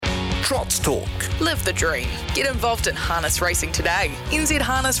Trots Talk. Live the dream. Get involved in harness racing today. NZ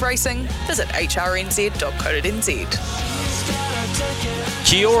Harness Racing. Visit hrnz.co.nz.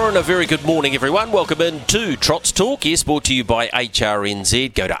 Kia ora and a very good morning, everyone. Welcome in to Trots Talk. Yes, brought to you by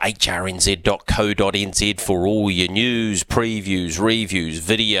HRNZ. Go to hrnz.co.nz for all your news, previews, reviews,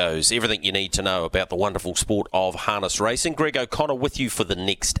 videos, everything you need to know about the wonderful sport of harness racing. Greg O'Connor with you for the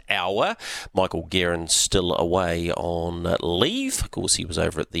next hour. Michael Guerin's still away on leave. Of course, he was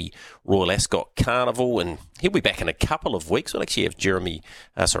over at the Royal Ascot Carnival, and he'll be back in a couple of weeks. We'll actually have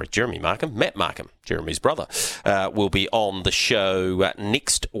Matt Markham, Jeremy's brother, will be on the show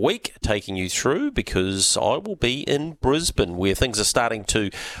next week, taking you through, because I will be in Brisbane, where things are starting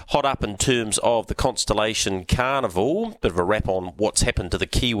to hot up in terms of the Constellation Carnival. Bit of a wrap on what's happened to the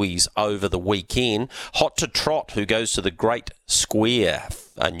Kiwis over the weekend. Hot to Trot, who goes to the Great Square,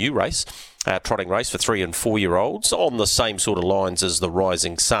 a new race. Trotting race for 3 and 4 year olds on the same sort of lines as the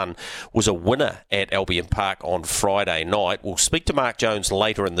Rising Sun, was a winner at Albion Park on Friday night. We'll speak to Mark Jones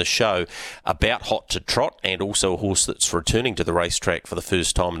later in the show about Hot to Trot, and also a horse that's returning to the racetrack for the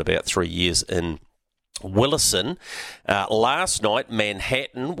first time in about 3 years in Willison. Last night,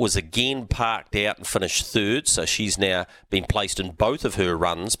 Manhattan was again parked out and finished third, so she's now been placed in both of her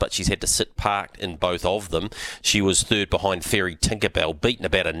runs, but she's had to sit parked in both of them. She was third behind Fairy Tinkerbell, beaten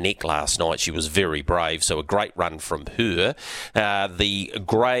about a neck last night. She was very brave, so a great run from her. The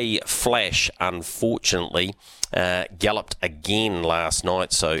Grey Flash, unfortunately, galloped again last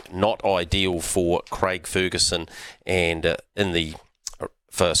night, so not ideal for Craig Ferguson and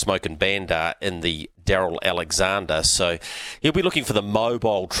for Smoke and Bandar in the Daryl Alexander. So he'll be looking for the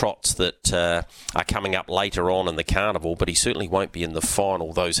mobile trots that are coming up later on in the carnival, but he certainly won't be in the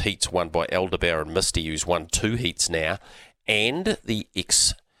final. Those heats won by Elderbower and Misty, who's won 2 heats now, and the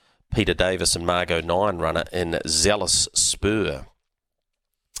ex-Peter Davis and Margot 9 runner in Zealous Spur,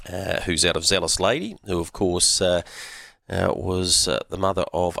 who's out of Zealous Lady, who of course was the mother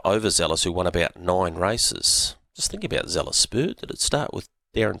of Overzealous, who won about 9 races. Just think about Zealous Spur. Did it start with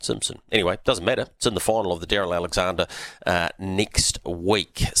Darren Simpson? Anyway, doesn't matter. It's in the final of the Daryl Alexander next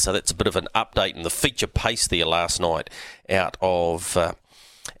week. So that's a bit of an update. And the feature pace there last night out of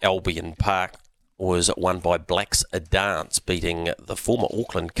Albion Park was won by Blacks A Dance, beating the former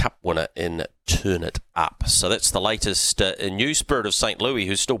Auckland Cup winner in Turn It Up. So that's the latest news. Spirit of St. Louis,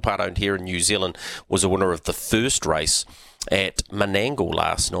 who's still part-owned here in New Zealand, was a winner of the first race at Menangle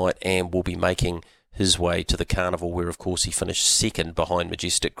last night and will be making his way to the carnival, where of course he finished second behind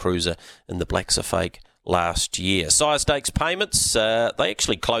Majestic Cruiser in the Blacks Are Fake last year. Sire Stakes payments, they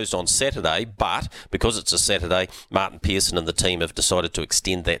actually closed on Saturday, but because it's a Saturday, Martin Pearson and the team have decided to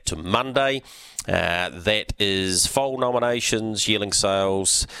extend that to Monday. That is foal nominations, yearling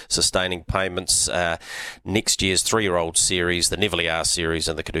sales, sustaining payments, next year's 3-year-old series, the Neville series,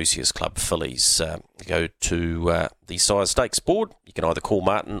 and the Caduceus Club fillies. Go to the Sire Stakes board. You can either call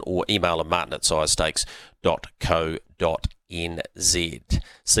Martin or email him, martin@sirestakes.co.nz.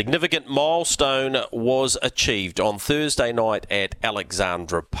 Significant milestone was achieved on Thursday night at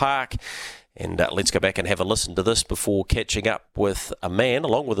Alexandra Park. And let's go back and have a listen to this before catching up with a man,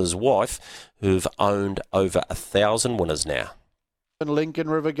 along with his wife, who've owned over 1,000 winners now. Lincoln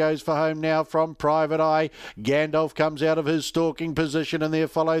River goes for home now from Private Eye. Gandalf comes out of his stalking position, and they're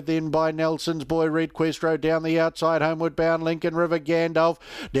followed then by Nelson's Boy. Red Questro down the outside, homeward bound Lincoln River. Gandalf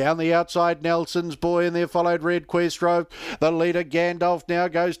down the outside, Nelson's Boy, and they're followed Red Questro. The leader Gandalf now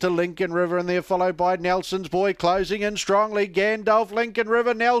goes to Lincoln River, and they're followed by Nelson's Boy, closing in strongly. Gandalf, Lincoln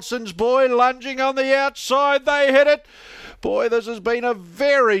River, Nelson's Boy lunging on the outside. They hit it. Boy, this has been a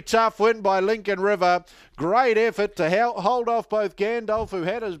very tough win by Lincoln River. Great effort to hold off both Gandalf, who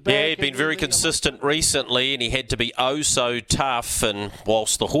had his back. Yeah, he'd been very consistent recently, and he had to be oh so tough. And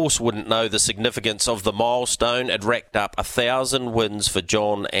whilst the horse wouldn't know the significance of the milestone, it racked up 1,000 wins for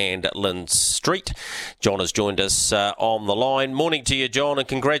John and Lynn Street. John has joined us on the line. Morning to you, John, and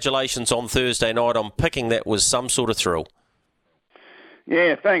congratulations on Thursday night on picking. That was some sort of thrill.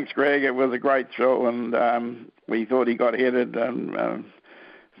 Yeah, thanks, Greg. It was a great thrill, and we thought he got headed.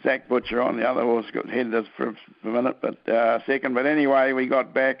 Zach Butcher on the other horse got headed us for a minute, but second. But anyway, we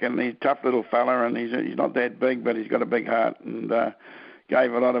got back, and he's a tough little fella, and he's not that big, but he's got a big heart, and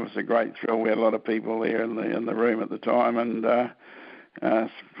gave a lot of us a great thrill. We had a lot of people there in the room at the time, and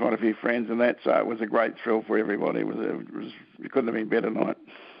quite a few friends and that, so it was a great thrill for everybody. It couldn't have been better night.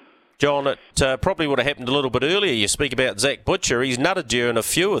 John, it probably would have happened a little bit earlier. You speak about Zach Butcher. He's nutted you in a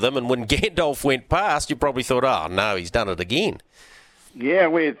few of them, and when Gandalf went past, you probably thought, oh, no, he's done it again. Yeah,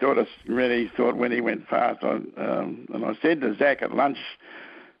 we really thought when he went past, and I said to Zach at lunch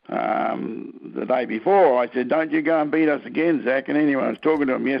the day before. I said, don't you go and beat us again, Zach. And anyway, I was talking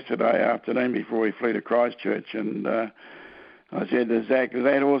to him yesterday afternoon before he flew to Christchurch, and I said to Zach, does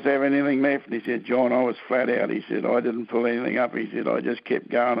that horse have anything left? And he said, John, I was flat out. He said, I didn't pull anything up. He said, I just kept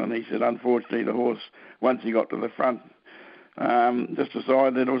going. And he said, unfortunately, the horse, once he got to the front, just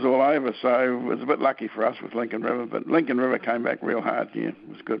decided that it was all over. So it was a bit lucky for us with Lincoln River. But Lincoln River came back real hard. Yeah, it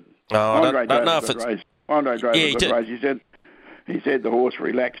was good. Andre drove a good race. Andre drove a good race. He said the horse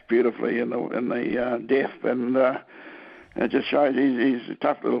relaxed beautifully in the death. And it just shows he's a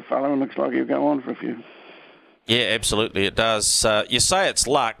tough little fellow and looks like he'll go on for a few. Yeah, absolutely, it does. You say it's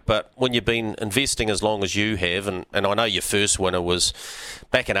luck, but when you've been investing as long as you have, and I know your first winner was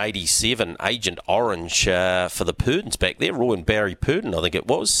back in '87, Agent Orange for the Purdens back there, Roy and Barry Purden, I think it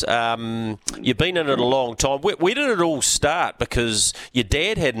was. You've been in it a long time. Where did it all start? Because your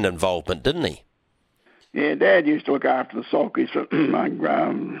dad had an involvement, didn't he? Yeah, Dad used to look after the sulkies for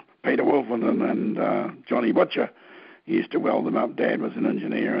Peter Wolfen and Johnny Butcher. He used to weld them up. Dad was an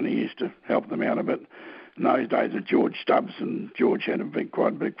engineer, and he used to help them out a bit. In those days, of George Stubbs, and George had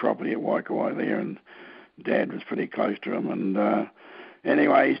quite a big property at Waikowai there, and Dad was pretty close to him. And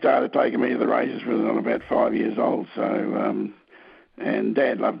anyway, he started taking me to the races when I was about 5 years old. So, and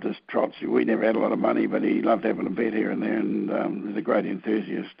Dad loved his trots. We never had a lot of money, but he loved having a bet here and there, and was a great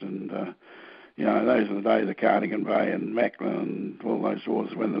enthusiast. And you know, those are the days of Cardigan Bay and Macklin and all those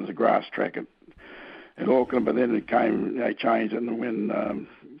horses when there was a grass track at Auckland. But then they changed it, and when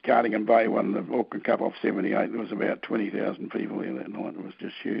Cardigan Bay won the Auckland Cup off 78. There was about 20,000 people there that night. It was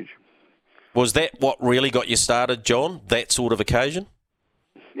just huge. Was that what really got you started, John, that sort of occasion?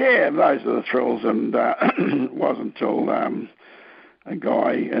 Yeah, those are the thrills. And it wasn't until a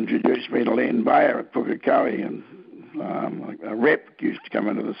guy introduced me to Len Bayer at Pukekohe, and a rep used to come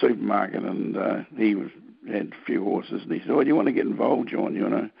into the supermarket, and he had a few horses, and he said, do you want to get involved, John, you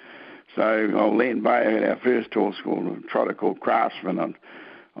know? So Len Bayer had our first horse called a trotter called Craftsman, and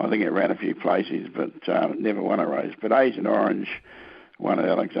I think it ran a few places, but never won a race. But Agent Orange won at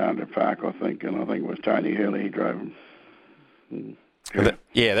Alexandra Park, I think, and I think it was Tony Hurley who drove him.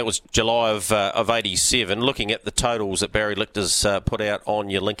 Yeah, that was July of 87. Looking at the totals that Barry Lichter's put out on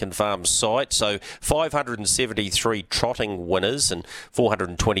your Lincoln Farms site, so 573 trotting winners and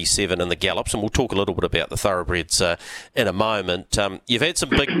 427 in the gallops, and we'll talk a little bit about the thoroughbreds in a moment. You've had some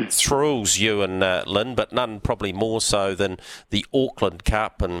big thrills, you and Lynn, but none probably more so than the Auckland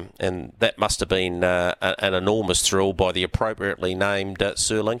Cup, and that must have been an enormous thrill by the appropriately named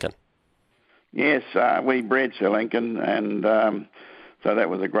Sir Lincoln. Yes, we bred Sir Lincoln, and so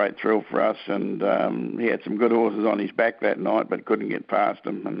that was a great thrill for us. And he had some good horses on his back that night, but couldn't get past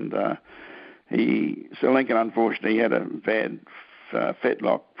them. And Sir Lincoln, unfortunately, had a bad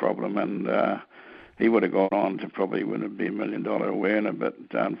fetlock problem, and he would have gone on to probably win $1 million winner. But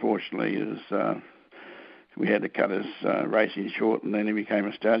unfortunately, we had to cut his racing short, and then he became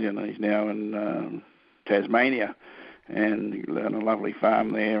a stallion, and he's now in Tasmania, and on a lovely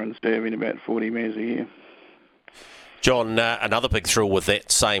farm there and serving about 40 mares a year. John, another big thrill with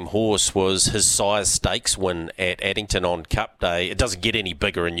that same horse was his Sires Stakes win at Addington on Cup Day. It doesn't get any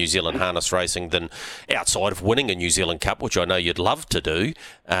bigger in New Zealand harness racing than outside of winning a New Zealand Cup, which I know you'd love to do.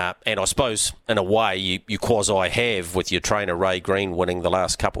 And I suppose, in a way, you quasi-have with your trainer Ray Green winning the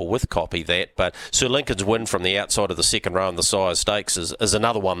last couple with Copy that. But Sir Lincoln's win from the outside of the second row in the Sires Stakes is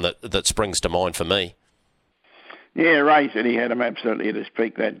another one that springs to mind for me. Yeah, Ray said he had him absolutely at his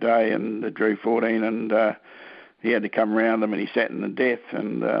peak that day, and it drew 14, and he had to come around them, and he sat in the death,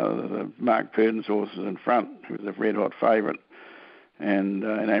 and the Mark Purden's horse was in front, who was a red-hot favourite. And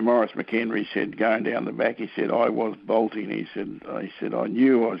Morris McHenry said, going down the back, he said, I was bolting. He said, I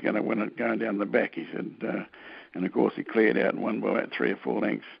knew I was going to win it going down the back. He said, and of course he cleared out and won by about 3 or 4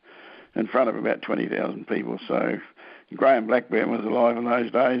 lengths in front of about 20,000 people. So Graham Blackburn was alive in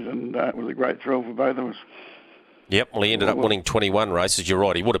those days, and it was a great thrill for both of us. Yep, well, he ended up winning 21 races. You're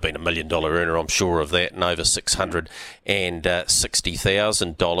right, he would have been $1 million earner, I'm sure of that, and over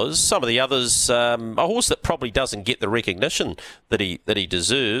 $660,000. Some of the others, a horse that probably doesn't get the recognition that he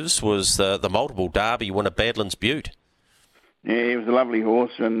deserves was the multiple Derby winner, Badlands Butte. Yeah, he was a lovely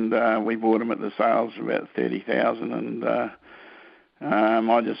horse, and we bought him at the sales for about $30,000, and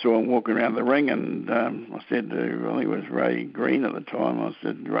I just saw him walking around the ring, and I said to, I think it was Ray Green at the time, I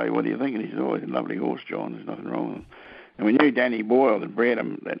said, Ray, what do you think? And he said, oh, he's a lovely horse, John, there's nothing wrong with him. And we knew Danny Boyle had bred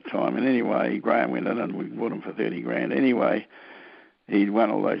him that time, and anyway, Graham went in and we bought him for $30,000. Anyway, he'd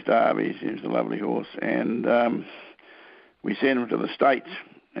won all those derbies, he was a lovely horse, and we sent him to the States,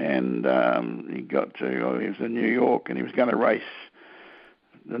 and he was in New York, and he was going to race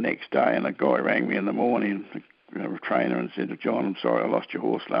the next day, and a guy rang me in the morning, trainer and said to John, "I'm sorry, I lost your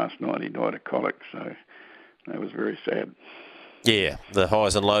horse last night. He died of colic." So that was very sad. Yeah, the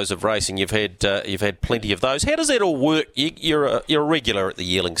highs and lows of racing. You've had plenty of those. How does that all work? You're a regular at the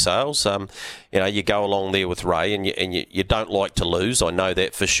yearling sales. You go along there with Ray, and you don't like to lose. I know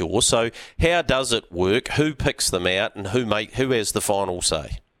that for sure. So how does it work? Who picks them out, and who has the final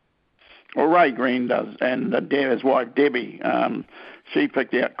say? Well, Ray Green does, and his wife Debbie. She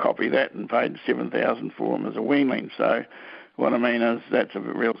picked out Copy That and paid $7,000 for him as a weanling. So what I mean is that's a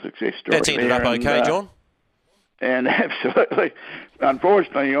real success story. That's ended up okay, John. And absolutely,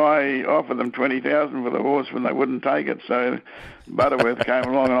 unfortunately, I offered them $20,000 for the horse when they wouldn't take it. So Butterworth came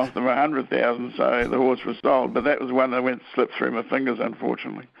along and offered them $100,000. So the horse was sold. But that was one that slipped through my fingers,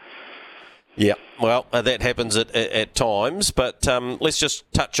 unfortunately. Yeah, well, that happens at times. But let's just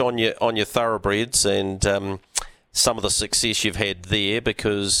touch on your thoroughbreds and some of the success you've had there,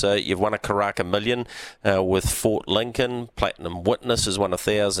 because you've won a Karaka Million with Fort Lincoln. Platinum Witness has won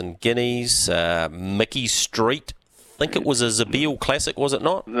 1,000 guineas. Mickey Street, I think it was a Zabeel Classic, was it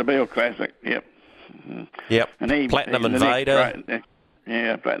not? Zabeel Classic, yep. Mm-hmm. Yep. And Platinum Invader.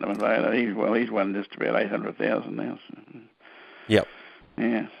 Yeah, Platinum Invader. He's won just about 800,000 now. So. Yep.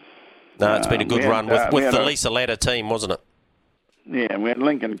 Yeah. No, it's been a good run with the Lisa Ladder team, wasn't it? Yeah, we had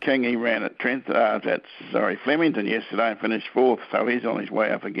Lincoln King. He ran at Flemington yesterday and finished 4th, so he's on his way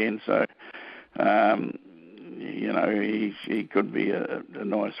up again. So, he could be a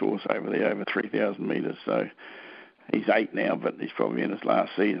nice horse over there, over 3,000 metres. So he's 8 now, but he's probably in his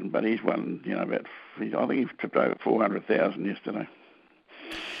last season. But he's won, I think he tripped over 400,000 yesterday.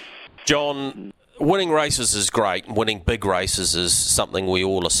 John, winning races is great. Winning big races is something we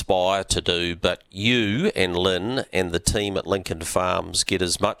all aspire to do, but you and Lynn and the team at Lincoln Farms get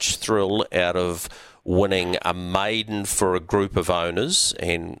as much thrill out of winning a maiden for a group of owners,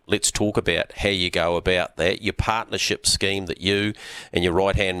 and let's talk about how you go about that, your partnership scheme that you and your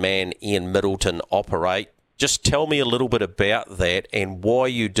right-hand man Ian Middleton operate. Just tell me a little bit about that and why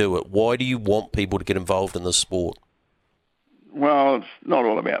you do it. Why do you want people to get involved in the sport? Well, it's not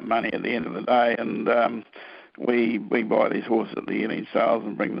all about money at the end of the day, and we buy these horses at the yearling sales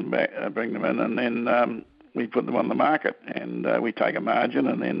and bring them in, and then we put them on the market, and we take a margin,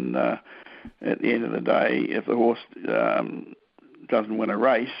 and then at the end of the day, if the horse doesn't win a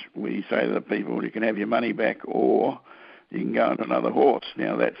race, we say to the people, you can have your money back, or you can go into another horse.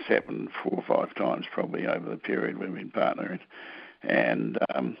 Now, that's happened 4 or 5 times probably over the period we've been partnering, and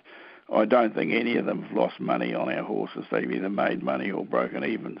I don't think any of them have lost money on our horses. They've either made money or broken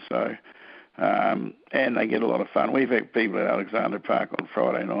even. So, and they get a lot of fun. We've had people at Alexander Park on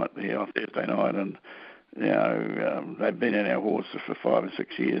Friday night, Thursday night, and they've been in our horses for 5 or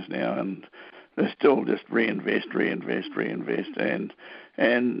 6 years now, and they still just reinvest, and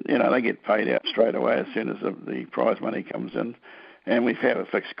they get paid out straight away as soon as the prize money comes in. And we've had a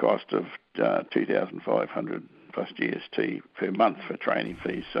fixed cost of $2,500 plus GST per month for training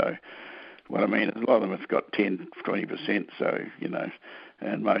fees. So what I mean is a lot of them have got 10, 20%, so,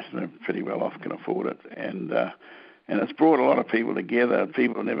 and most of them pretty well off can afford it. And it's brought a lot of people together.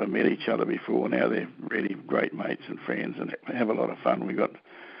 People have never met each other before. Now they're really great mates and friends and have a lot of fun. We've got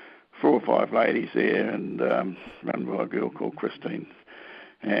 4 or 5 ladies there and run by a girl called Christine.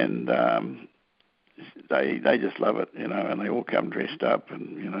 And they just love it, and they all come dressed up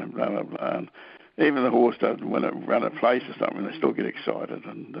and, blah, blah, blah. And even the horse doesn't run a place or something, they still get excited.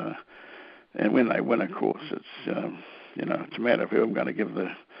 And when they win, of course, it's, it's a matter of who I'm going to give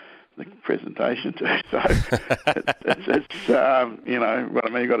the presentation to. So it's what I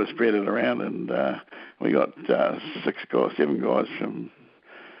mean, you've got to spread it around. And we got 7 guys from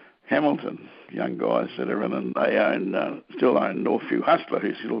Hamilton, young guys that are in, and they still own Northview Hustler,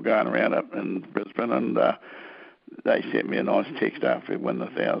 who's still going around up in Brisbane, and they sent me a nice text after we won the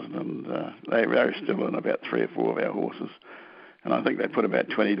 1,000, and they're still in about 3 or 4 of our horses, and I think they put about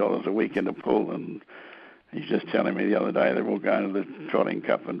 $20 a week in the pool, and he's just telling me the other day they're all going to the Trotting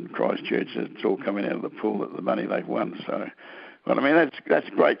Cup in Christchurch. It's all coming out of the pool at the money they've won. So, well, I mean, that's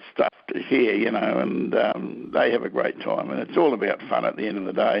great stuff to hear, and they have a great time, and it's all about fun at the end of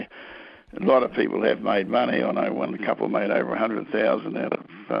the day. A lot of people have made money. I know one couple made over 100,000 out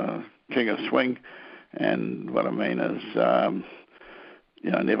of King of Swing, and what I mean is,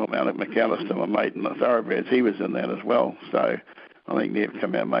 Neville Mount McAllister, my mate in the thoroughbreds, he was in that as well. So I think they've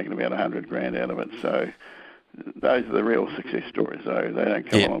come out making about $100,000 out of it. So those are the real success stories, though. They don't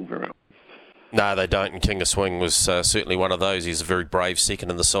come along very well. No, they don't, and King of Swing was certainly one of those. He's a very brave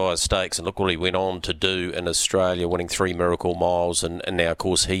second in the Sires Stakes, and look what he went on to do in Australia, winning 3 Miracle Miles, and now, of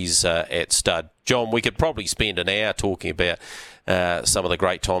course, he's at stud. John, we could probably spend an hour talking about some of the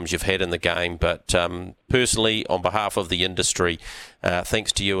great times you've had in the game, but personally, on behalf of the industry,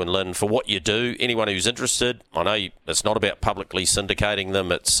 thanks to you and Lynn for what you do. Anyone who's interested, I know it's not about publicly syndicating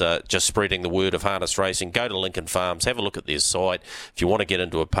them, it's just spreading the word of harness racing. Go to Lincoln Farms, have a look at their site. If you want to get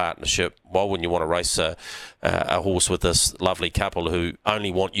into a partnership, why wouldn't you want to race a horse with this lovely couple who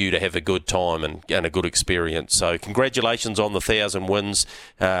only want you to have a good time and a good experience? So congratulations on the 1,000 wins,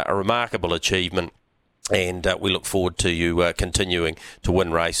 a remarkable achievement. And we look forward to you continuing to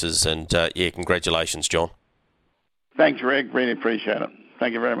win races. And, congratulations, John. Thanks, Greg. Really appreciate it.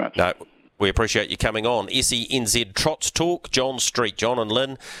 Thank you very much. No, we appreciate you coming on. SENZ Trots Talk, John Street, John and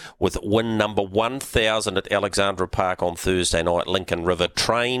Lynn, with win number 1,000 at Alexandra Park on Thursday night, Lincoln River,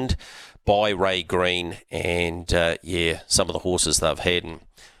 trained by Ray Green. And, some of the horses they've had. And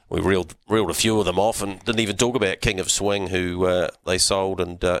we reeled a few of them off and didn't even talk about King of Swing, who they sold,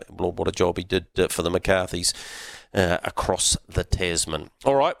 and what a job he did for the McCarthys across the Tasman.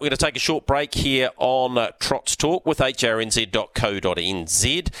 All right, we're going to take a short break here on Trots Talk with hrnz.co.nz.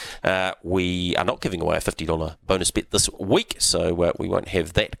 We are not giving away a $50 bonus bet this week, so we won't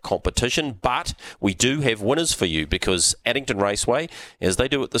have that competition, but we do have winners for you, because Addington Raceway, as they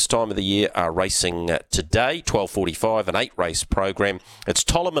do at this time of the year, are racing today, 12:45, an 8-race program. It's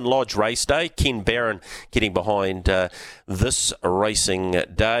Tolliman Lodge Race Day. Ken Barron getting behind this racing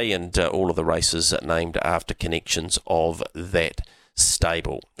day, and all of the races named after connections of that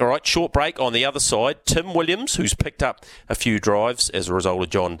stable. All right, short break. On the other side, Tim Williams, who's picked up a few drives as a result of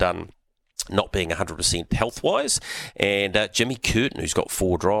John Dunn not being 100% health-wise, and Jimmy Curtin, who's got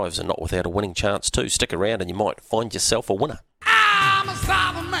 4 drives and not without a winning chance too. Stick around and you might find yourself a winner. I'm a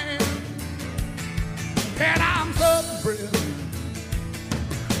Southern man, and I'm Southern bred.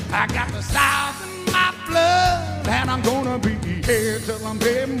 I got the South in my blood, and I'm gonna be here till I'm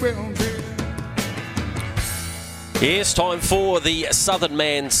dead and well dead. Yes, time for the Southern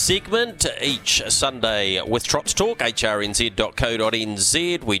Man segment each Sunday with Trots Talk, hrnz.co.nz.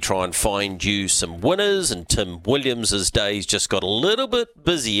 We try and find you some winners, and Tim Williams' days just got a little bit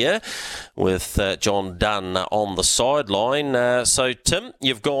busier with John Dunn on the sideline. So, Tim,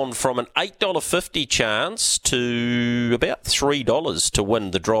 you've gone from an $8.50 chance to about $3 to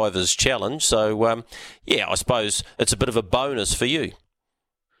win the Drivers' Challenge. So, I suppose it's a bit of a bonus for you.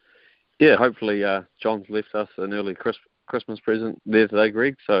 Yeah, hopefully John's left us an early Christmas present there today,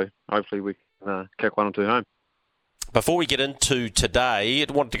 Greg, so hopefully we can kick 1 or 2 home. Before we get into today,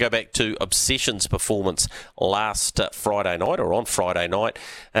 I wanted to go back to Obsession's performance last Friday night, or on Friday night.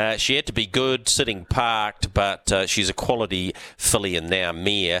 She had to be good, sitting parked, but she's a quality filly and now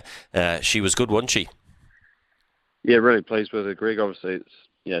mare. She was good, wasn't she? Yeah, really pleased with her, Greg. Obviously,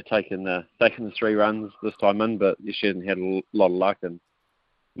 it's taken the 3 runs this time in, but she hasn't had a lot of luck, and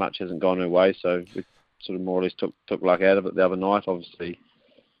much hasn't gone her way, so we sort of more or less took luck out of it the other night. Obviously,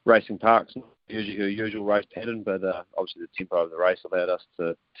 racing parks, not usually her usual race pattern, but obviously the tempo of the race allowed us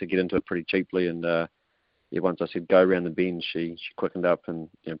to get into it pretty cheaply, and once I said go around the bend, she quickened up and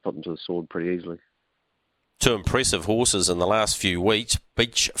put them to the sword pretty easily. 2 impressive horses in the last few weeks.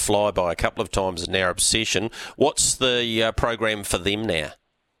 Beach Flyby a couple of times and now Obsession. What's the program for them now?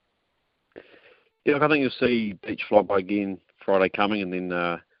 Yeah, I think you'll see Beach Flyby again Friday coming, and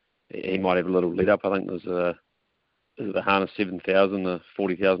then he might have a little lead up. I think there's the Harness 7,000, the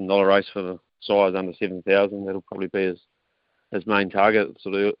 $40,000 race for the size under 7,000. That'll probably be his main target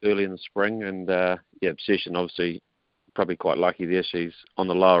sort of early in the spring. And Obsession obviously probably quite lucky there. She's on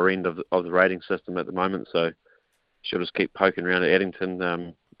the lower end of the rating system at the moment, so she'll just keep poking around at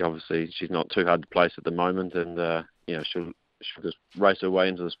Addington. Obviously she's not too hard to place at the moment, and she'll just race her way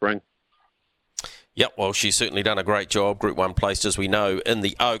into the spring. Yep, well, she's certainly done a great job. Group 1 placed, as we know, in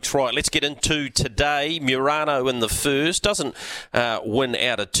the Oaks. Right, let's get into today. Murano in the first. Doesn't win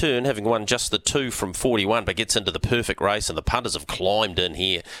out of turn, having won just the 2 from 41, but gets into the perfect race, and the punters have climbed in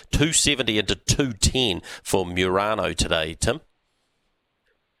here. 270 into 210 for Murano today, Tim.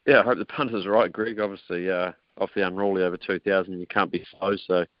 Yeah, I hope the punter's right, Greg. Obviously, off the unruly over 2,000, you can't be slow,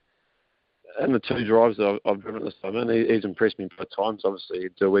 so... And the 2 drives that I've driven this time, and he's impressed me both times. Obviously, he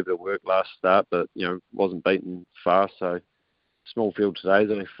did a wee bit of work last start, but wasn't beaten fast. So small field today.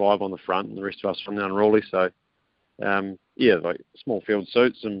 There's only 5 on the front, and the rest of us from the unruly. So small field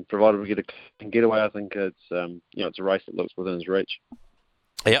suits, and provided we get a getaway, I think it's it's a race that looks within his reach.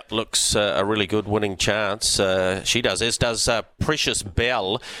 Yep, looks a really good winning chance. She does, as does Precious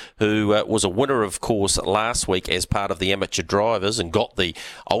Bell, who was a winner, of course, last week as part of the amateur drivers and got the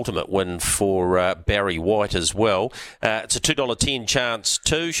ultimate win for Barry White as well. It's a $2.10 chance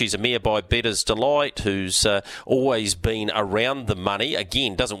too. She's a mare by Better's Delight, who's always been around the money.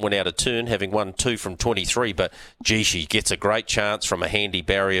 Again, doesn't win out of turn, having won 2 from 23, but gee, she gets a great chance from a handy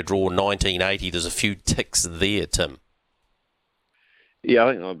barrier draw 1980. There's a few ticks there, Tim. Yeah,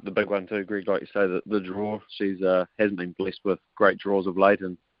 I think the big one too, Greg, like you say, the draw. She's hasn't been blessed with great draws of late,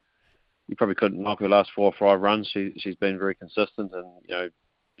 and you probably couldn't knock her last 4 or 5 runs. She's been very consistent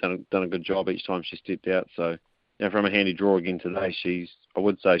and done a good job each time she stepped out. So from a handy draw again today, I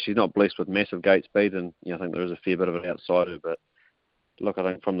would say she's not blessed with massive gate speed, and I think there is a fair bit of it outside her. But look, I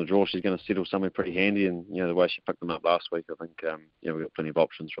think from the draw she's going to settle somewhere pretty handy, and the way she picked them up last week, I think we've got plenty of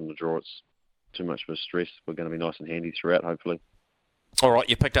options from the draw. It's too much of a stress. We're going to be nice and handy throughout, hopefully. All right,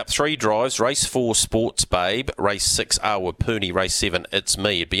 you picked up 3 drives. Race 4, Sports Babe. Race 6, Awapuni. Race 7, It's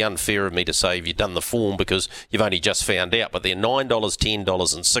Me. It'd be unfair of me to say you've done the form because you've only just found out, but they're $9,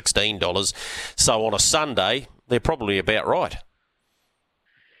 $10 and $16. So on a Sunday, they're probably about right.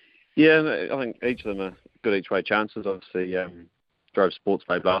 Yeah, I think each of them are good each-way chances. Obviously, drove Sports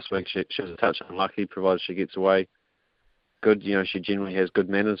Babe last week. She was a touch unlucky, provided she gets away good. She generally has good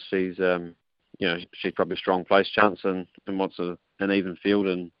manners. She's she's probably a strong place chance and wants an even field,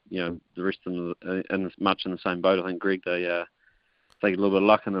 and the rest of them are much in the same boat. I think, Greg, they take a little bit of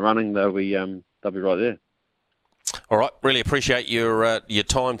luck in the running, they'll be right there. All right, really appreciate your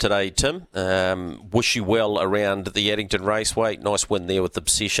time today, Tim. Wish you well around the Addington Raceway. Nice win there with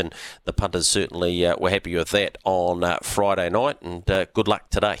Obsession. The punters certainly were happy with that on Friday night, and good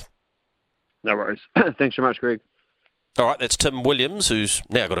luck today. No worries. Thanks so much, Greg. All right, that's Tim Williams, who's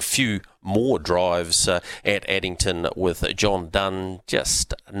now got a few more drives at Addington with John Dunn,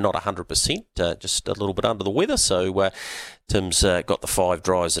 just not 100%, just a little bit under the weather. So Tim's got the 5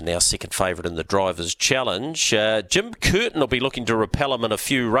 drives and now second favourite in the Drivers' Challenge. Jim Curtin will be looking to repel him in a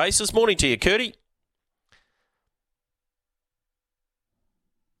few races. Morning to you, Curtie.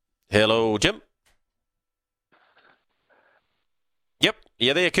 Hello, Jim. Yep,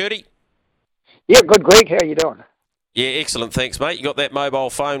 you there, Curtie? Yeah, good, Greg. How you doing? Yeah, excellent. Thanks, mate. You got that mobile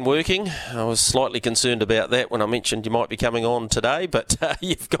phone working? I was slightly concerned about that when I mentioned you might be coming on today, but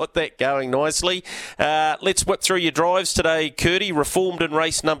you've got that going nicely. Let's whip through your drives today, Curtie. Reformed in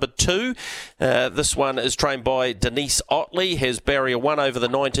race number 2. This one is trained by Denise Otley, has barrier 1 over the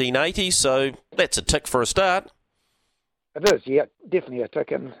 1980, so that's a tick for a start. It is, yeah, definitely a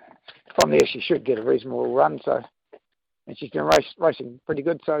tick, and from there she should get a reasonable run. So, and she's been racing pretty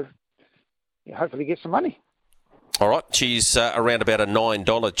good, so hopefully get some money. All right, she's around about a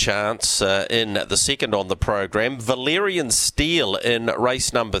 $9 chance in the second on the program. Valerian Steel in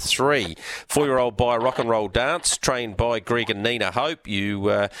race number 3. 4-year-old by Rock and Roll Dance, trained by Greg and Nina Hope.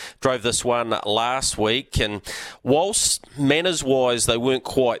 You drove this one last week, and whilst manners-wise they weren't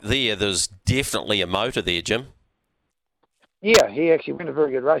quite there, there's definitely a motor there, Jim. Yeah, he actually went a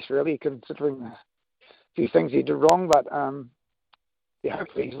very good race, really, considering a few things he did wrong, but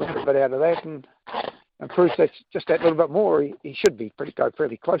hopefully he's learned a bit out of that and improves that just that little bit more. He should be go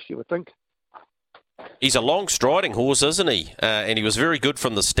fairly close, you would think. He's a long striding horse, isn't he? And he was very good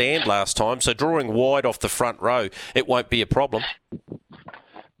from the stand last time, so drawing wide off the front row, it won't be a problem.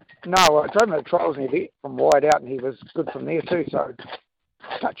 No, I drove him at the trials and he beat from wide out, and he was good from there too, so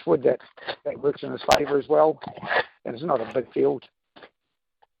touch wood that works in his favour as well, and it's not a big field.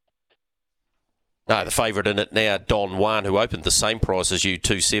 No, the favourite in it now, Don Juan, who opened the same price as you,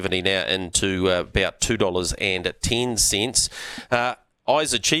 $2.70, now into about $2.10.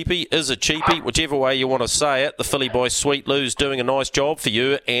 Is a cheapie, whichever way you want to say it. The filly by Sweet Lou's doing a nice job for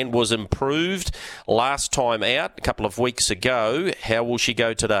you and was improved last time out a couple of weeks ago. How will she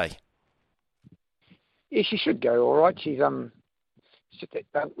go today? Yeah, she should go all right. She's that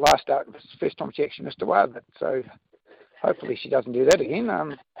last start was the first time she actually missed away with it, so hopefully she doesn't do that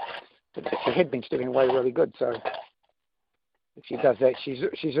again. But she had been stepping away really good, so if she does that, she's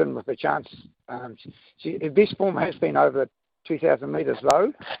in with a chance. Her best form has been over 2,000 metres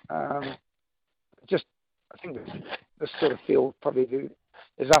low. I think this sort of field probably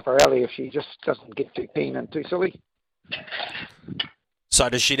is up her alley if she just doesn't get too keen and too silly. So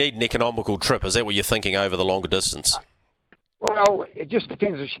does she need an economical trip? Is that what you're thinking over the longer distance? Well, it just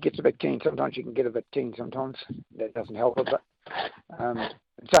depends if she gets a bit keen. Sometimes she can get a bit keen sometimes. That doesn't help her, but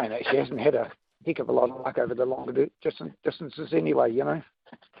saying that, she hasn't had a heck of a lot of luck over the longer distances anyway, All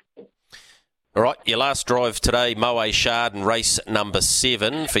right, your last drive today, Moe Shard in race number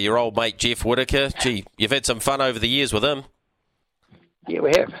 7 for your old mate Jeff Whittaker. Gee, you've had some fun over the years with him. Yeah,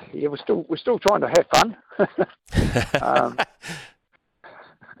 we have. Yeah, we're still trying to have fun.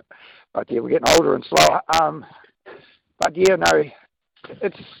 But yeah, we're getting older and slower. But yeah, no,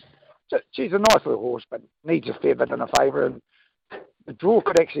 she's a nice little horse, but needs a fair bit in a favour. And the draw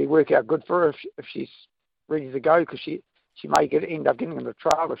could actually work out good for her if she's ready to go, because she may end up getting in the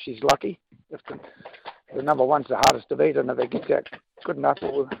trial if she's lucky. If the number one's the hardest to beat, and if it gets out good enough,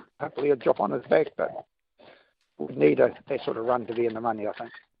 we'll hopefully a drop on his back. But we need that sort of run to be in the money, I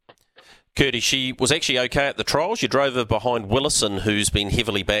think. Curtis, she was actually okay at the trials. You drove her behind Willison, who's been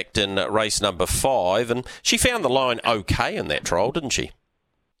heavily backed in race number 5, and she found the line okay in that trial, didn't she?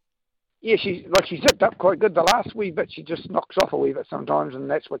 Yeah, she zipped up quite good the last wee bit. She just knocks off a wee bit sometimes,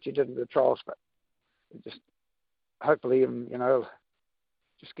 and that's what she did in the trials. But just hopefully,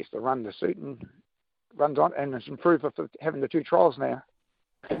 just gets the run to suit and runs on, and it's improved for having the 2 trials now.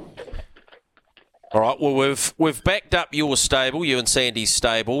 All right, well, we've backed up your stable, you and Sandy's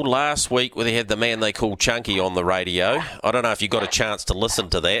stable. Last week we had the man they call Chunky on the radio. I don't know if you got a chance to listen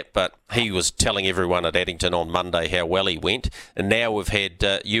to that, but he was telling everyone at Addington on Monday how well he went, and now we've had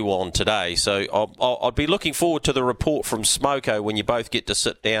you on today. So I'd be looking forward to the report from Smoko when you both get to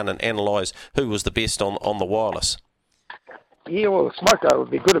sit down and analyse who was the best on the wireless. Yeah, well, Smoko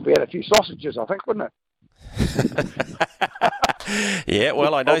would be good if we had a few sausages, I think, wouldn't it? Yeah,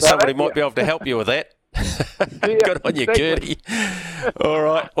 well, I know somebody might be able to help you with that. Good on you, Gertie. All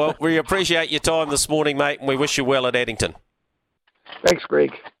right, well, we appreciate your time this morning, mate, and we wish you well at Addington. Thanks,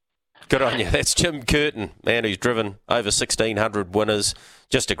 Greg. Good on you. That's Jim Curtin, man who's driven over 1,600 winners.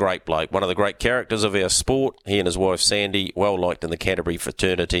 Just a great bloke, one of the great characters of our sport. He and his wife Sandy, well liked in the Canterbury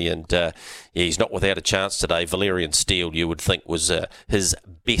fraternity, and he's not without a chance today. Valerian Steele, you would think, was his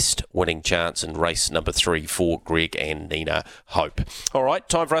best winning chance in race number 3 for Greg and Nina Hope. All right,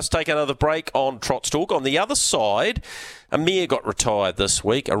 time for us to take another break on Trots Talk. On the other side, a mare got retired this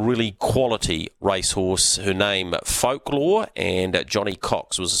week, a really quality racehorse, her name Folklore, and Johnny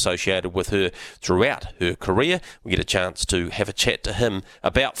Cox was associated with her throughout her career. We get a chance to have a chat to him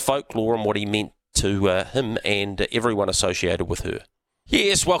about Folklore and what he meant to him and everyone associated with her.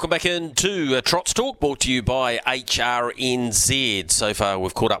 Yes, welcome back into Trots Talk, brought to you by HRNZ. So far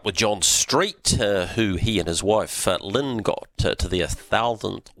we've caught up with John Street, who he and his wife Lynn got to their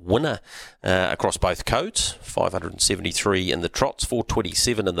 1,000th winner across both codes, 573 in the Trots,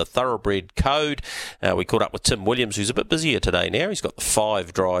 427 in the Thoroughbred code. We caught up with Tim Williams, who's a bit busier today now. He's got the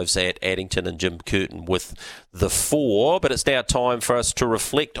 5 drives at Addington and Jim Curtin with the 4. But it's now time for us to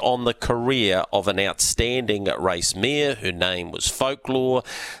reflect on the career of an outstanding race mare. Her name was Folklore.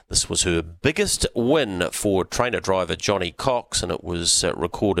 This was her biggest win for trainer-driver Johnny Cox, and it was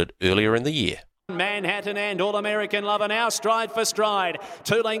recorded earlier in the year. Manhattan and All-American Lover now stride for stride.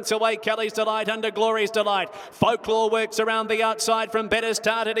 2 lengths away, Kelly's Delight under Glory's Delight. Folklore works around the outside from Better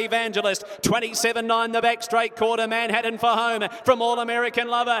Started Evangelist. 27.9 the back straight quarter. Manhattan for home from All-American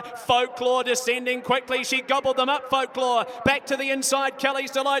Lover. Folklore descending quickly. She gobbled them up, Folklore. Back to the inside.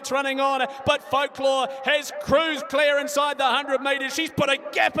 Kelly's Delight's running on, but Folklore has cruised clear inside the 100 metres. She's put a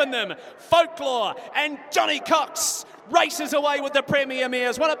gap in them. Folklore and Johnny Cox races away with the Premier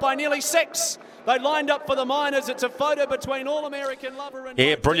Mares. Won it by nearly 6. They lined up for the minors. It's a photo between All-American Lover and...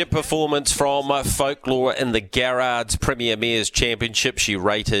 Yeah, brilliant performance from Folklore in the Garrard's Premier Mares Championship. She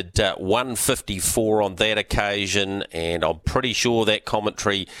rated 154 on that occasion, and I'm pretty sure that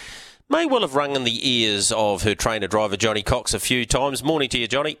commentary may well have rung in the ears of her trainer-driver Johnny Cox a few times. Morning to you,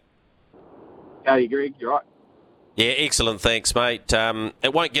 Johnny. How are you, Greg? You right? Yeah, excellent. Thanks, mate.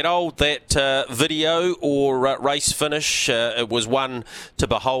 It won't get old, that video or race finish. It was one to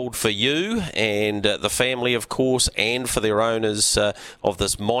behold for you and the family, of course, and for their owners of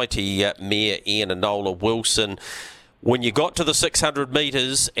this mighty mare, Ian and Nola Wilson. When you got to the 600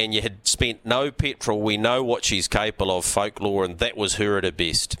 metres and you had spent no petrol, we know what she's capable of, Folklore, and that was her at her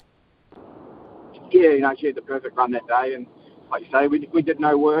best. Yeah, she had the perfect run that day, and like you say, we did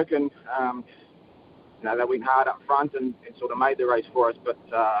no work, and they went hard up front and sort of made the race for us. But,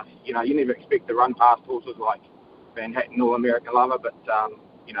 you never expect to run past horses like Manhattan, All-American Lover. But,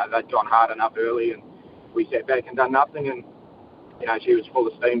 they'd gone hard enough early and we sat back and done nothing. And, she was full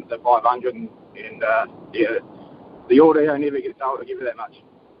of steam at the 500. And the audio never gets old, I'll give you that much.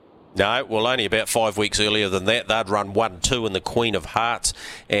 No, well, only about 5 weeks earlier than that, they'd run 1-2 in the Queen of Hearts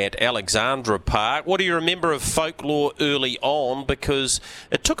at Alexandra Park. What do you remember of Folklore early on? Because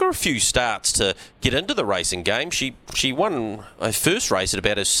it took her a few starts to get into the racing game. She won her first race at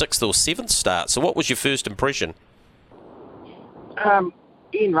about her 6th or 7th start. So what was your first impression?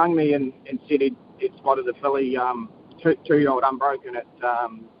 Ian rang me and said he'd spotted the filly 2-year-old unbroken at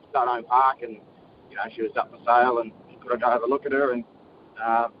Stonehome Park, and, she was up for sale and he could go have a look at her. And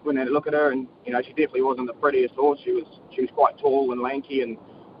went and look at her, and she definitely wasn't the prettiest horse. She was quite tall and lanky, and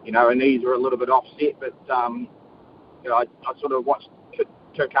her knees were a little bit offset. But I sort of watched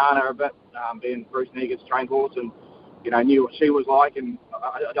Turkana a bit, being Bruce Negus' trained horse, and knew what she was like. And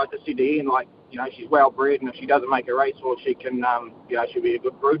I just said to Ian, like, she's well bred, and if she doesn't make a racehorse, she can, she'll be a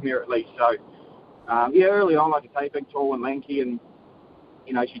good broodmare at least. So early on, like I say, big, tall, and lanky, and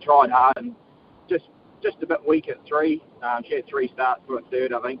she tried hard and just a bit weak at 3. She had 3 starts for a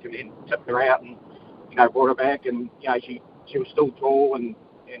third, I think, and then tipped her out and brought her back, and she was still tall and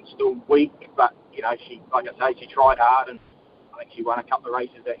still weak, but she, like I say, she tried hard, and I think she won a couple of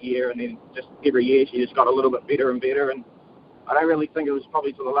races that year, and then just every year she just got a little bit better and better. And I don't really think it was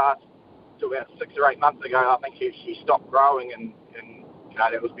probably to about 6 or 8 months ago, I think she stopped growing, and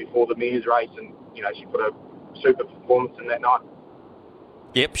that was before the Mares race, and she put a super performance in that night.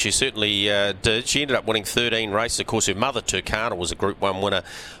 Yep, she certainly did. She ended up winning 13 races. Of course, her mother, Turkana, was a Group 1 winner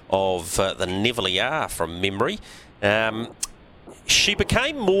of the Neville from memory. She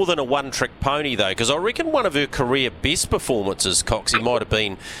became more than a one-trick pony, though, because I reckon one of her career best performances, Coxie, might have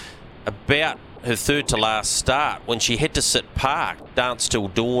been about her third to last start when she had to sit park, Dance Till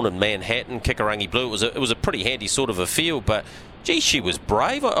Dawn and Manhattan, Kikarangi Blue. It was a pretty handy sort of a field, but, gee, she was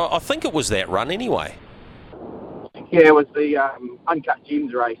brave. I think it was that run anyway. Yeah, it was the Uncut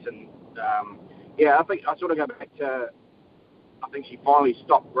Gems race, and I think I sort of go back to, I think she finally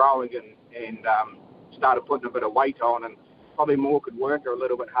stopped growing and started putting a bit of weight on, and probably more could work her a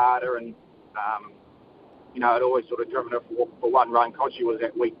little bit harder, and I'd always sort of driven her for one run because she was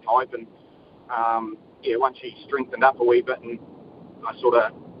that weak type, and once she strengthened up a wee bit, and I sort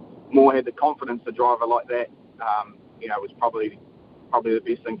of more had the confidence to drive her like that, it was probably the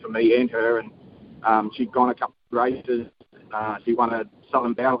best thing for me and her. And she'd gone a couple of races. She won a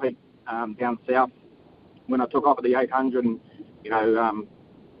Southern Battle Heat down south when I took off at the 800, and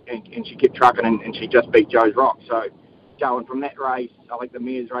and she kept trucking, and she just beat Joe's Rock. So going from that race, I think the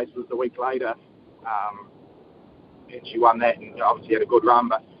Mares race was the week later, and she won that, and obviously had a good run.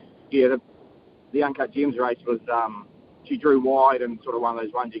 But yeah, the Uncut Gems race was she drew wide, and sort of one of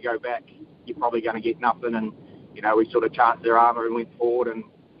those ones you go back, you're probably going to get nothing, and we sort of chanced their armour and went forward, and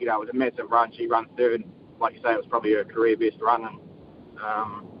it was a massive run. She ran third. Like you say, it was probably her career best run, and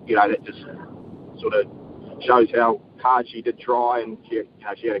that just sort of shows how hard she did try, and she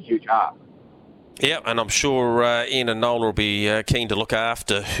had a huge heart. Yeah, and I'm sure Ian and Nola will be keen to look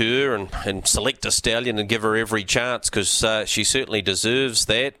after her and select a stallion and give her every chance, because she certainly deserves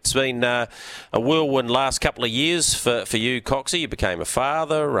that. It's been a whirlwind last couple of years for you, Coxie. You became a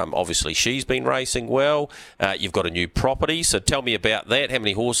father. Obviously, she's been racing well. You've got a new property, so tell me about that. How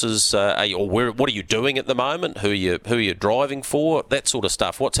many horses what are you doing at the moment? Who are you driving for? That sort of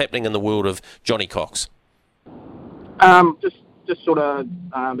stuff. What's happening in the world of Johnny Cox? Just sort of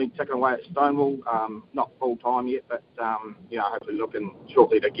been ticking away at Stonewall, not full-time yet, but, hopefully looking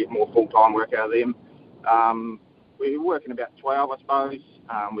shortly to get more full-time work out of them. We're working about 12, I suppose.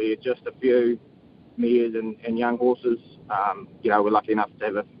 We're just a few mares and young horses. We're lucky enough to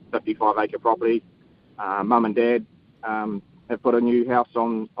have a 55-acre property. Mum and Dad have put a new house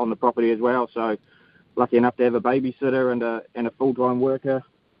on the property as well, so lucky enough to have a babysitter and a full-time worker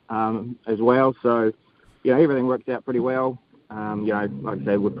as well. So, everything works out pretty well. Like I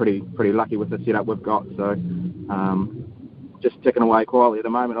said, we're pretty lucky with the setup we've got. So just ticking away quietly at the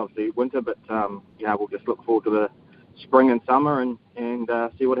moment, obviously winter, but we'll just look forward to the spring and summer and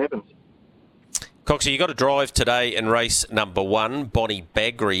see what happens. Coxie, you got to drive today in race number 1. Bonnie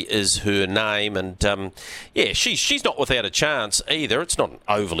Baggery is her name, and she's not without a chance either. It's not an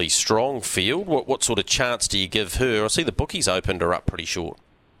overly strong field. What sort of chance do you give her? I see the bookies opened her up pretty short.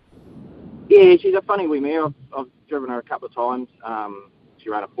 Yeah, she's a funny wee mare. I've driven her a couple of times. She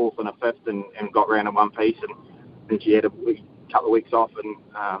ran a 4th and a 5th and got round in one piece, and then she had a couple of weeks off, and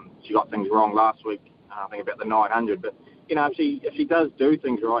she got things wrong last week, I think about the 900. But, if she does do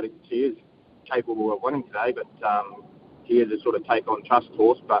things right, she is capable of winning today, but she is a sort of take-on trust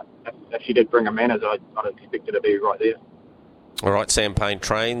horse. But if she did bring her manners, I'd expect her to be right there. All right, Sam Payne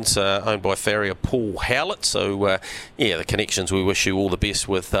Trains, owned by farrier Paul Howlett. So, the connections, we wish you all the best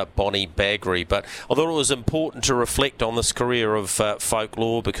with Bonnie Baggery. But I thought it was important to reflect on this career of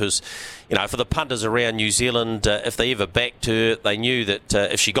folklore because, for the punters around New Zealand, if they ever backed her, they knew that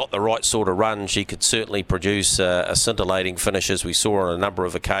if she got the right sort of run, she could certainly produce a scintillating finish, as we saw on a number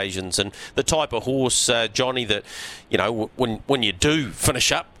of occasions. And the type of horse, Johnny, that, when you do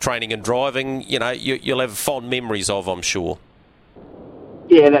finish up training and driving, you'll have fond memories of, I'm sure.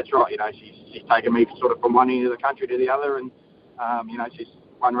 Yeah, that's right. She's taken me sort of from one end of the country to the other, and she's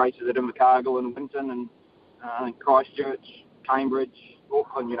won races at Invercargill and Winton, and Christchurch, Cambridge,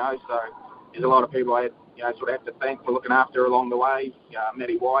 Auckland, so there's a lot of people I had, sort of have to thank for looking after her along the way.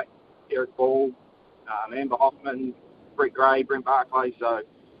 Matty White, Eric Ball, Amber Hoffman, Brett Gray, Brent Barclay. So,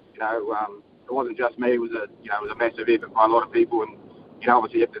 it wasn't just me. It was a massive effort by a lot of people, and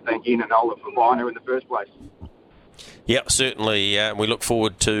obviously you have to thank Ian and Ola for buying her in the first place. Yeah, certainly. We look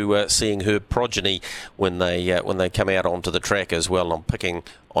forward to seeing her progeny when they come out onto the track as well.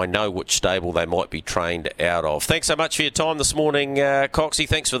 I know which stable they might be trained out of. Thanks so much for your time this morning, Coxie.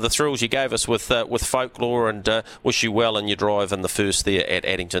 Thanks for the thrills you gave us with Folklore, and wish you well in your drive in the first there at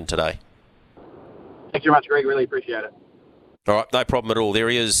Addington today. Thanks very much, Greg. Really appreciate it. All right, no problem at all. There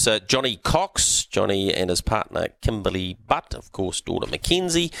he is, Johnny Cox. Johnny and his partner, Kimberly Butt, of course, daughter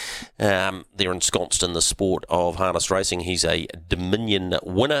Mackenzie. They're ensconced in the sport of harness racing. He's a Dominion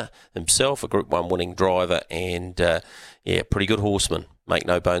winner himself, a Group 1 winning driver, and, pretty good horseman. Make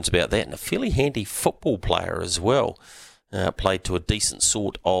no bones about that. And a fairly handy football player as well. Played to a decent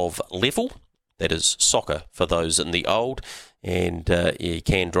sort of level. That is soccer for those in the old. And, he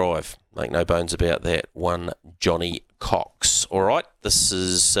can drive. Make no bones about that. One Johnny Cox. All right, this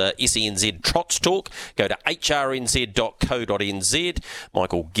is SENZ Trots Talk. Go to hrnz.co.nz.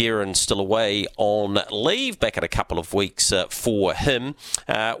 Michael Guerin still away on leave. Back in a couple of weeks for him.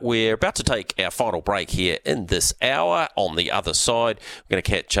 We're about to take our final break here in this hour. On the other side, we're going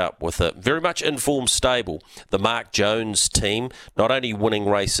to catch up with a very much informed stable, the Mark Jones team, not only winning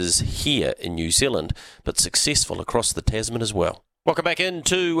races here in New Zealand, but successful across the Tasman as well. Welcome back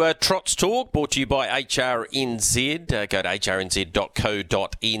into Trots Talk, brought to you by HRNZ. Go to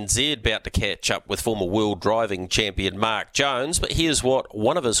hrnz.co.nz. About to catch up with former world driving champion Mark Jones, but here's what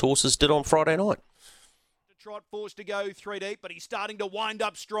one of his horses did on Friday night. Trot forced to go 3 deep, but he's starting to wind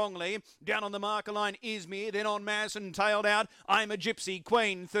up strongly. Down on the marker line, Izmir, then on Masson, tailed out. I'm a Gypsy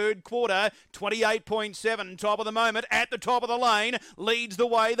Queen, third quarter, 28.7, top of the moment, at the top of the lane, leads the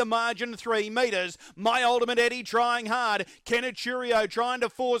way, the margin 3 metres. My Ultimate Eddie trying hard. Kenaturio trying to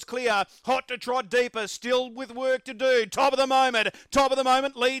force clear. Hot to Trot deeper, still with work to do. Top of the moment,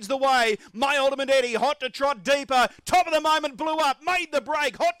 leads the way. My Ultimate Eddie, hot to Trot deeper. Top of the moment, blew up, made the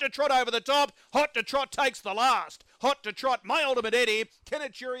break. Hot to Trot over the top. Hot to Trot takes the last. Hot to Trot, My Ultimate Eddie,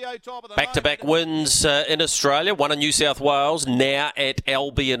 Kenaturio top of the back-to-back wins in Australia, one in New South Wales, now at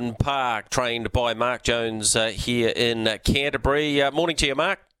Albion Park, trained by Mark Jones here in Canterbury. Morning to you,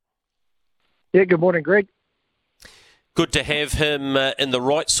 Mark. Yeah, good morning, Greg. Good to have him in the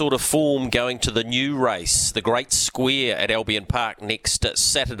right sort of form going to the new race, the Great Square at Albion Park next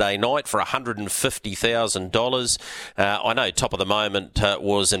Saturday night for $150,000. I know top of the moment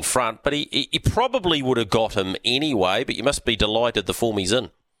was in front, but he probably would have got him anyway, but you must be delighted the form he's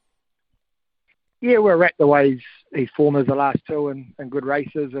in. Yeah, we're wrapped the way he's form as the last two and good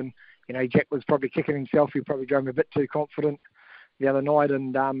races, and Jack was probably kicking himself. He probably drove a bit too confident the other night,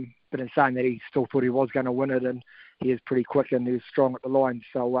 and but in saying that, he still thought he was going to win it, and he is pretty quick and he's strong at the line.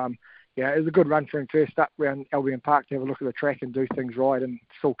 So, it was a good run for him first up around Albion Park to have a look at the track and do things right and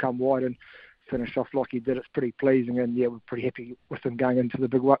still come wide and finish off like he did. It's pretty pleasing, and, we're pretty happy with him going into the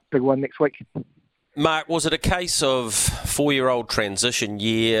big one next week. Mark, was it a case of 4-year-old transition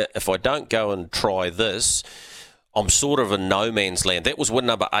year? If I don't go and try this, I'm sort of in no man's land. That was win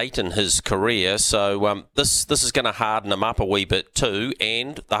number 8 in his career, so this is going to harden him up a wee bit too,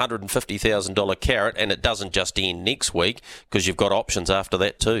 and the $150,000 carrot, and it doesn't just end next week because you've got options after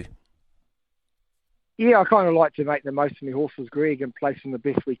that too. Yeah, I kind of like to make the most of my horses, Greg, and place them the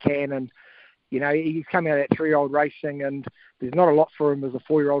best we can, and he's come out of that 3-year-old racing, and there's not a lot for him as a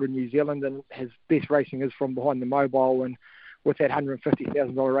 4-year-old in New Zealand, and his best racing is from behind the mobile, and with that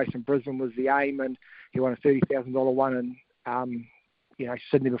 $150,000 race in Brisbane was the aim, and he won a $30,000 one in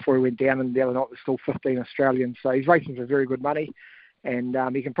Sydney before he went down, and the other night was still 15 Australian. So he's racing for very good money, and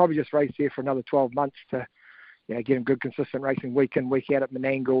he can probably just race there for another 12 months to get him good consistent racing week in, week out at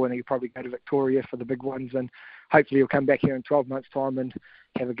Menangle, and he'll probably go to Victoria for the big ones, and hopefully he'll come back here in 12 months' time and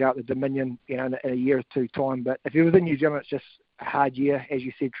have a go at the Dominion in a year or two time. But if he was in New Zealand, it's just a hard year, as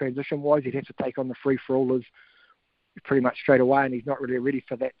you said, transition-wise. He'd have to take on the free-for-allers pretty much straight away, and he's not really ready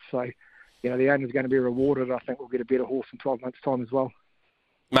for that. So, the owner's going to be rewarded. I think we'll get a better horse in 12 months' time as well.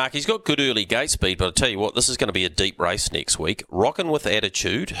 Mark, he's got good early gate speed, but I'll tell you what, this is going to be a deep race next week. Rockin' with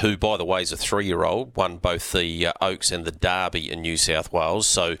Attitude, who, by the way, is a 3-year-old, won both the Oaks and the Derby in New South Wales,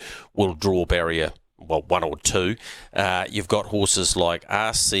 so will draw barrier, 1 or 2. You've got horses like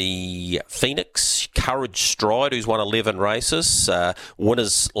RC Phoenix, Courage Stride, who's won 11 races.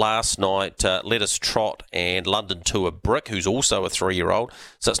 Winners last night, Let Us Trot and London Tour Brick, who's also a 3-year-old.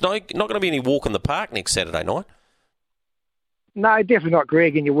 So it's not going to be any walk in the park next Saturday night. No, definitely not,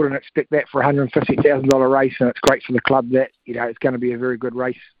 Greg, and you wouldn't expect that for a $150,000 race, and it's great for the club that, it's going to be a very good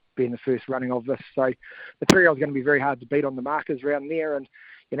race being the first running of this. So the 3-year-old's going to be very hard to beat on the markers around there, and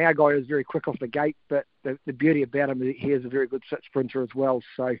our guy is very quick off the gate, but the beauty about him is he is a very good sit sprinter as well.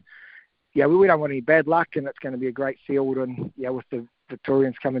 So, we don't want any bad luck, and it's going to be a great field, and, with the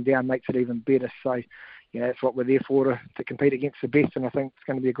Victorians coming down makes it even better. So, that's what we're there for, to compete against the best, and I think it's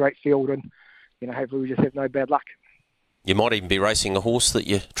going to be a great field, and, hopefully we just have no bad luck. You might even be racing a horse that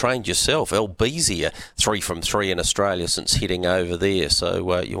you trained yourself, Albizia, 3 from 3 in Australia since heading over there.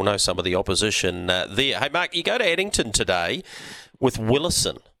 So you'll know some of the opposition there. Hey, Mark, you go to Addington today with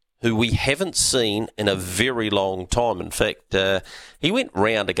Willison, who we haven't seen in a very long time. In fact, he went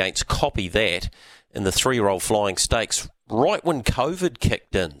round against Copy That in the 3-year-old Flying Stakes right when COVID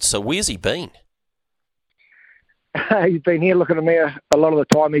kicked in. So where's he been? He's been here looking at me a lot of the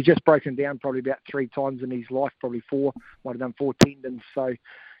time. He's just broken down probably about 3 times in his life, probably 4. Might have done 4 tendons. So,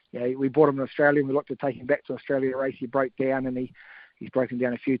 we bought him in Australia and we looked to take him back to Australia to race. He broke down and he's broken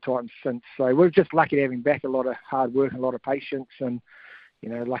down a few times since. So we're just lucky to have him back. A lot of hard work and a lot of patience. And,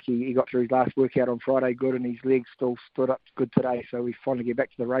 lucky he got through his last workout on Friday good, and his legs still stood up good today. So we finally get back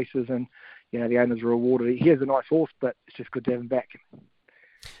to the races, and, the owners are rewarded. He is a nice horse, but it's just good to have him back.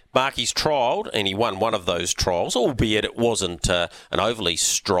 Mark, he's trialled, and he won one of those trials, albeit it wasn't an overly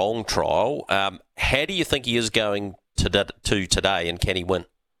strong trial. How do you think he is going to today, and can he win?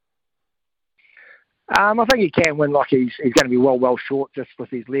 I think he can win. Like he's going to be well short just with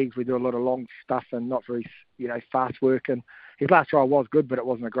his legs. We do a lot of long stuff and not very fast work. And his last trial was good, but it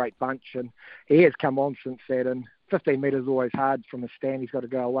wasn't a great bunch. And he has come on since that. And 15 metres is always hard from the stand. He's got to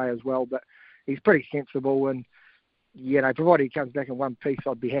go away as well, but he's pretty sensible. And provided he comes back in one piece,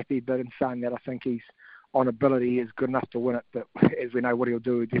 I'd be happy. But in saying that, I think he's on ability is good enough to win it. But as we know what he'll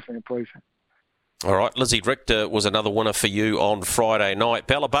do, he'll definitely improve. All right, Lizzie Richter was another winner for you on Friday night.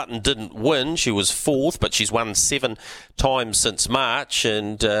 Bella Button didn't win. She was 4th, but she's won 7 times since March.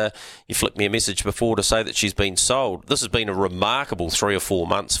 And you flicked me a message before to say that she's been sold. This has been a remarkable 3 or 4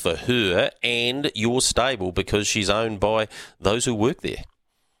 months for her and your stable, because she's owned by those who work there.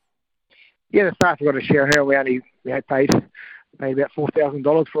 Yeah, the staff have got a share in her. We had paid about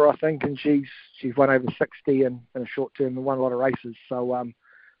 $4,000 for her, I think, and she's won over 60 in a short term and won a lot of races. So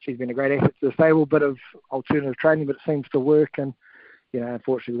she's been a great asset to the stable. Bit of alternative training, but it seems to work. And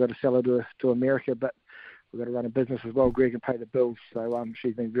unfortunately, we've got to sell her to America, but we've got to run a business as well, Greg, and pay the bills. So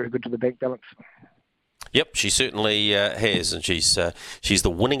she's been very good to the bank balance. Yep, she certainly has, and she's the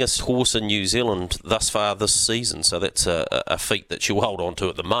winningest horse in New Zealand thus far this season. So that's a feat that she'll hold on to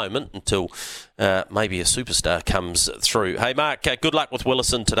at the moment until maybe a superstar comes through. Hey, Mark, good luck with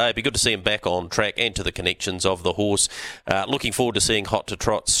Willison today. It'd be good to see him back on track and to the connections of the horse. Looking forward to seeing Hot to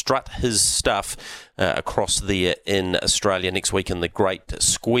Trot strut his stuff across there in Australia next week in the Great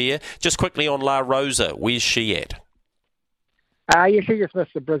Square. Just quickly on La Rosa, where's she at? She just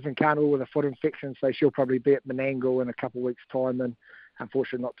missed the Brisbane Carnival with a foot infection, so she'll probably be at Menangle in a couple of weeks' time, and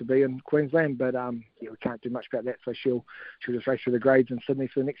unfortunately not to be in Queensland, but we can't do much about that, so she'll just race through the grades in Sydney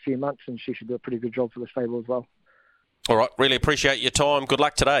for the next few months, and she should do a pretty good job for the stable as well. All right, really appreciate your time. Good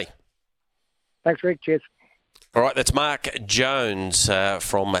luck today. Thanks, Rick. Cheers. All right, that's Mark Jones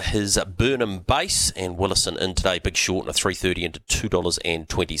from his Burnham base, and Willison in today, big short, and a 3.30 into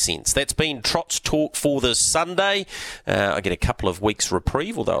 $2.20. That's been Trots Talk for this Sunday. I get a couple of weeks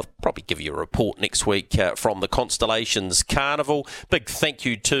reprieve, although I'll probably give you a report next week from the Constellations Carnival. Big thank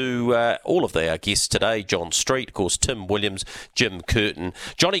you to all of our guests today, John Street, of course, Tim Williams, Jim Curtin,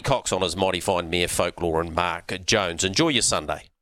 Johnny Cox on his Mighty Fine Mare Folklore, and Mark Jones. Enjoy your Sunday.